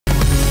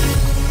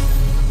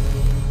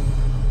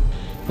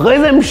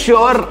Guys, I'm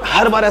sure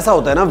हर बार ऐसा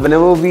होता है ना,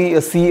 whenever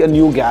we see a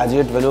new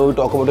gadget, whenever we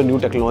talk about a new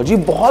technology,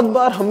 बहुत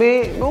बार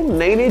हमें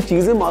नई नई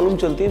चीज़ें मालूम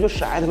चलती हैं जो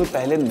शायद हमें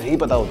पहले नहीं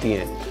पता होती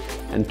हैं.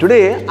 And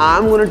today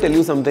I'm going to tell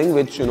you something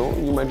which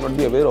you might not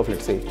be aware of.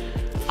 Let's say,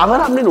 अगर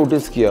आपने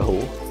notice किया हो,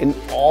 in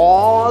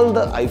all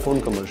the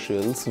iPhone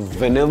commercials,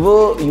 whenever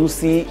you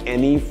see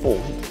any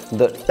phone,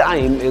 the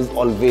time is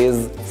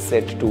always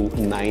set to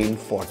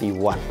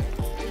 9:41.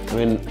 I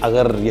mean,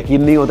 अगर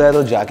यकीन नहीं होता है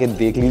तो जाके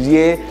देख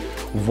लीजिए.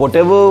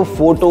 Whatever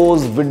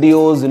photos,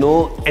 videos,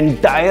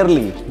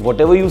 entirely,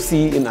 whatever you see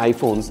in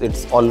iPhones,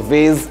 it's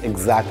always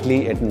exactly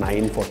at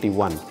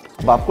 9:41.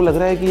 अब आपको लग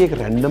रहा है कि एक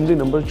randomly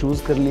number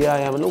choose कर लिया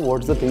है,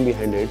 what's the thing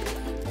behind it?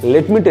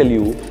 Let me tell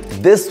you,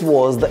 this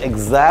was the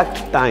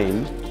exact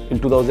time in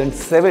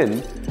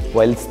 2007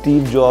 while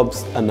Steve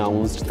Jobs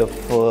announced the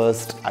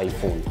first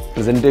iPhone.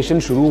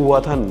 Presentation शुरू हुआ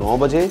था 9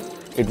 बजे.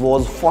 It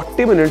was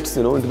 40 minutes,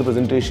 into the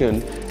presentation,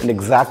 and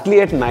exactly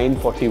at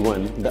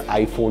 9:41, the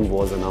iPhone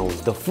was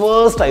announced. The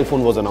first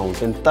iPhone was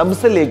announced, and तब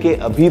से लेके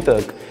अभी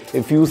तक,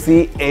 if you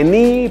see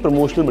any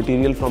promotional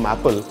material from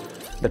Apple,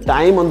 the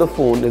time on the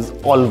phone is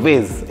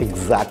always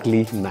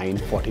exactly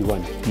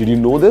 9:41. Did you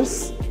know this?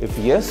 If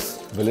yes,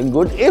 well and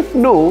good. If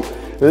no,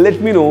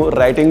 let me know.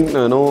 Writing,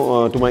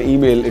 to my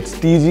email. It's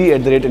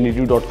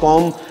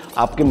tg@ndtv.com.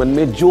 आपके मन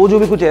में जो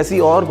भी कुछ ऐसी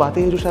और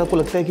बातें हैं जो शायद आपको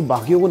लगता है कि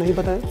बाकियों को नहीं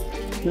पता है,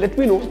 let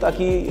me know,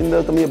 ताकि in the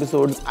coming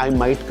episodes I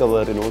might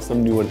cover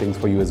some newer things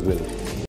for you as well.